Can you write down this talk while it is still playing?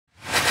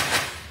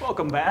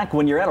Welcome back.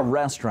 When you're at a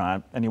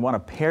restaurant and you want to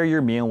pair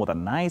your meal with a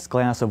nice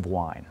glass of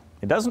wine,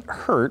 it doesn't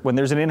hurt when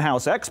there's an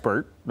in-house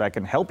expert that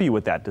can help you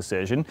with that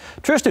decision.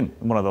 Tristain,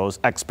 one of those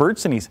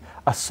experts, and he's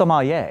a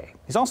sommelier.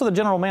 He's also the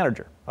general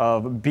manager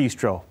of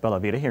Bistro Bella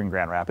Vita here in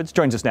Grand Rapids.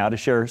 Joins us now to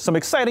share some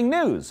exciting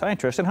news. Hi,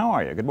 Tristain. How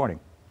are you? Good morning.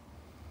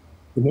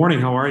 Good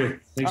morning. How are you?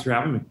 Thanks for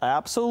having me.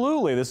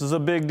 Absolutely. This is a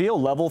big deal.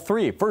 Level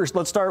 3. First,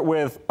 let's start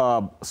with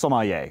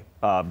sommelier.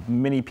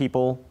 Many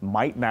people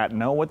might not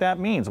know what that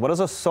means. What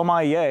does a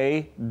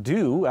sommelier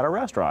do at a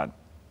restaurant?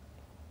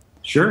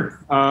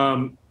 Sure.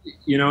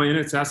 You know, in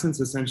its essence,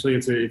 essentially,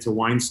 it's a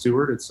wine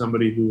steward. It's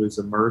somebody who is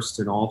immersed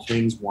in all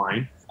things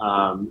wine.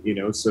 You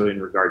know, so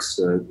in regards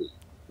to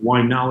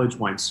wine knowledge,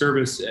 wine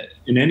service,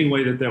 in any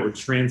way that would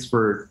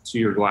transfer to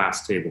your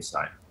glass table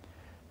side.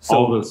 So,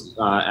 all those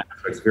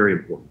aspects are very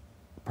important.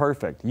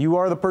 Perfect. You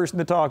are the person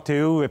to talk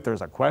to if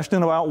there's a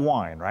question about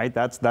wine, right?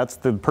 That's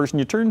the person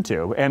you turn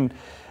to. And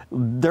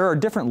there are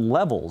different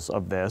levels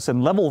of this.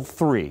 And level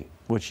 3,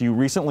 which you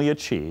recently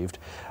achieved,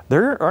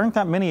 there aren't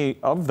that many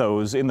of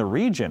those in the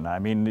region. I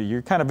mean,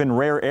 you're kind of in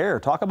rare air.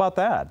 Talk about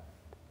that.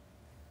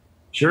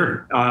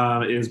 Sure.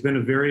 It has been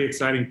a very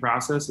exciting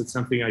process. It's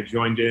something I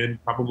joined in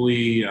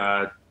probably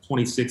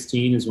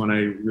 2016 is when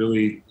I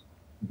really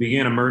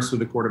began immersed with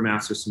the Court of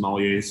Master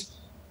Sommeliers.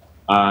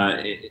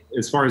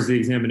 As far as the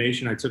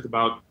examination, I took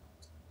about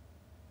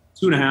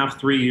 2.5,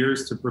 3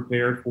 years to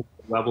prepare for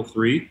level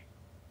 3.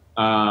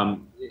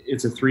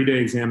 It's a 3-day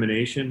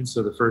examination.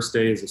 So the first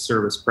day is a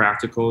service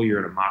practical. You're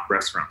in a mock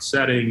restaurant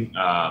setting.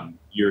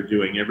 You're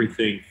doing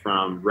everything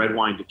from red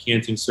wine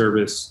decanting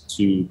service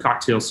to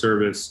cocktail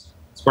service,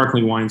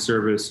 sparkling wine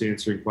service,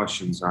 answering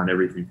questions on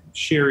everything from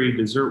sherry,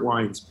 dessert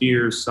wines,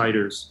 beers,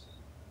 ciders.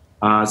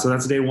 So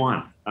that's day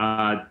 1.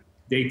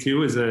 Day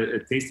 2 is a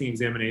tasting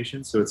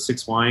examination. So it's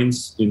 6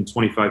 wines in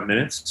 25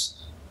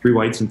 minutes, 3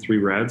 whites and 3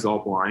 reds, all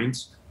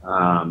blind.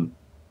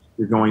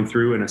 You're going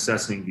through and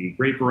assessing the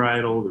grape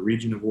varietal, the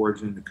region of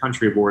origin, the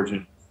country of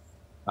origin,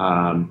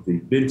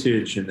 the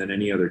vintage, and then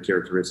any other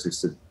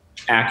characteristics to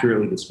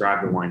accurately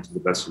describe the wine to the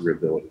best of your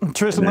ability.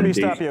 Tristain, let me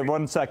stop you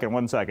 1 second,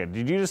 1 second.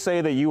 Did you just say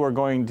that you are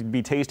going to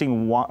be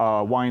tasting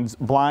wines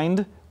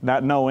blind,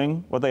 not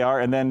knowing what they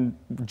are, and then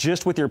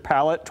just with your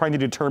palate trying to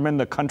determine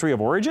the country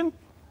of origin?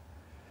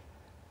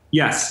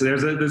 Yes,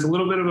 there's a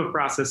little bit of a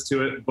process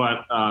to it,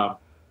 but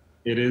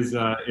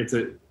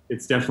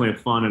it's definitely a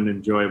fun and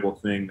enjoyable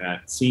thing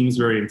that seems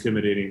very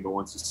intimidating, but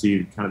once you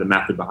see kind of the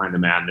method behind the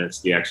madness,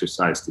 the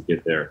exercise to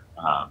get there,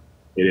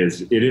 it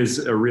is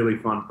a really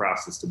fun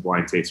process to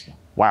blind taste one.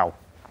 Wow.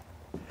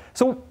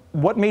 So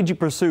what made you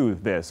pursue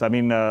this? I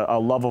mean, a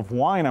love of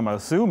wine, I'm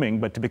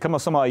assuming, but to become a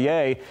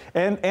sommelier,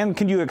 and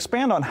can you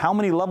expand on how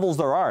many levels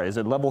there are? Is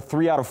it level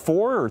 3 out of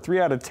 4 or 3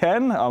 out of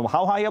 10?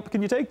 How high up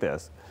can you take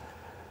this?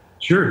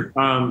 Sure.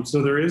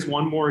 So there is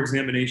one more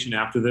examination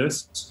after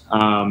this.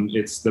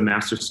 It's the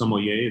Master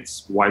Sommelier.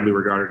 It's widely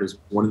regarded as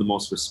one of the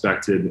most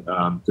respected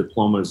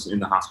diplomas in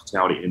the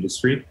hospitality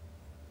industry.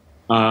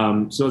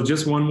 So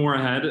just one more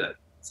ahead,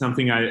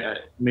 something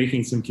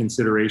making some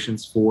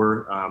considerations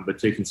for, but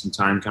taking some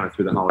time kind of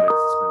through the holidays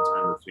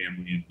to spend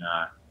time with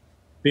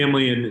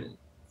family and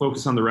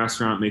focus on the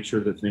restaurant, make sure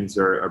that things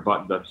are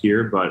buttoned up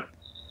here. But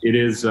it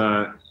is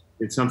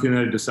it's something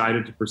that I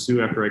decided to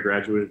pursue after I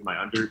graduated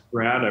my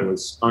undergrad. I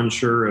was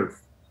unsure of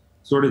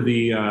sort of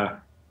the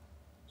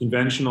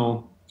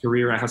conventional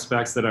career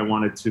aspects that I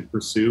wanted to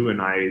pursue,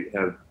 and I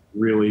have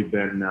really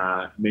been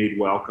made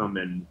welcome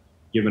and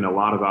given a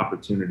lot of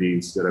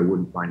opportunities that I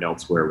wouldn't find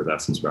elsewhere with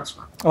Essence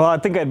Restaurant. Well, I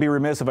think I'd be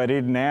remiss if I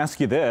didn't ask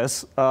you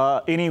this.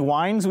 Any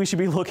wines we should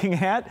be looking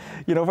at,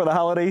 you know, for the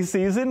holiday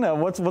season?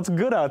 What's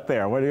good out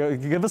there?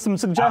 Give us some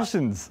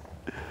suggestions.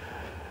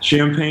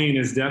 Champagne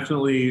is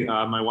definitely,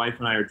 my wife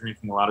and I are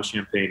drinking a lot of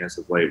champagne as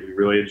of late. We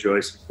really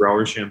enjoy some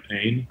grower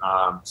champagne.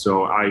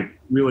 So I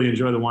really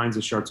enjoy the wines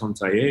of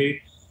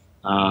Charton-Taillé.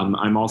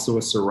 I'm also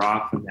a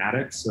Syrah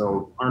fanatic.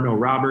 So Arnaud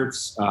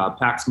Roberts,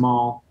 Pax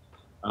Mall,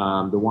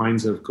 the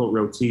wines of Côte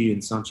Rôtie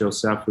and Saint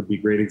Joseph would be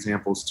great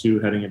examples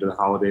too, heading into the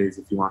holidays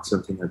if you want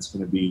something that's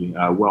going to be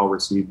well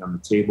received on the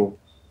table.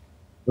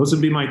 Those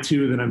would be my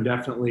 2 that I'm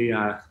definitely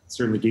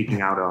certainly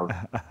geeking out of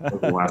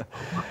over the last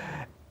month.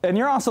 And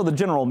you're also the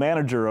general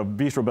manager of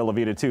Bistro Bella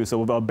Vita too,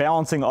 so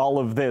balancing all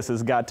of this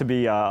has got to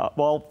be,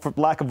 well, for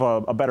lack of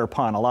a better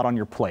pun, a lot on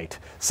your plate.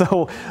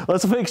 So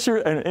let's make sure,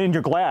 in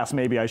your glass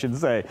maybe I should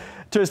say,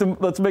 Tristain,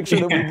 let's make sure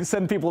that we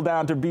send people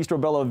down to Bistro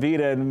Bella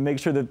Vita and make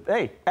sure that,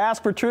 hey,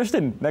 ask for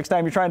Tristain next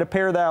time you're trying to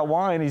pair that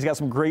wine. He's got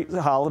some great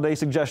holiday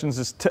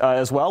suggestions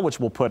as well, which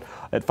we'll put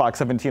at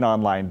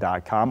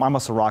fox17online.com. I'm a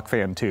Syrah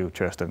fan too,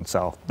 Tristain,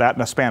 so that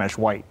and a Spanish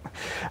white.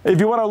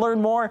 If you want to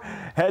learn more,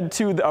 head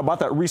to about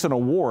that recent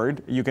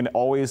award. You can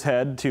always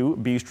head to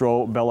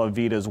Bistro Bella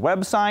Vita's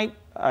website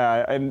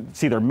and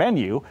see their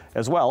menu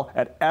as well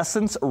at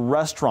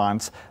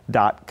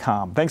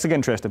essencerestaurants.com. Thanks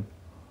again, Tristain.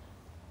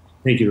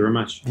 Thank you very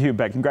much. You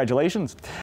bet. Congratulations.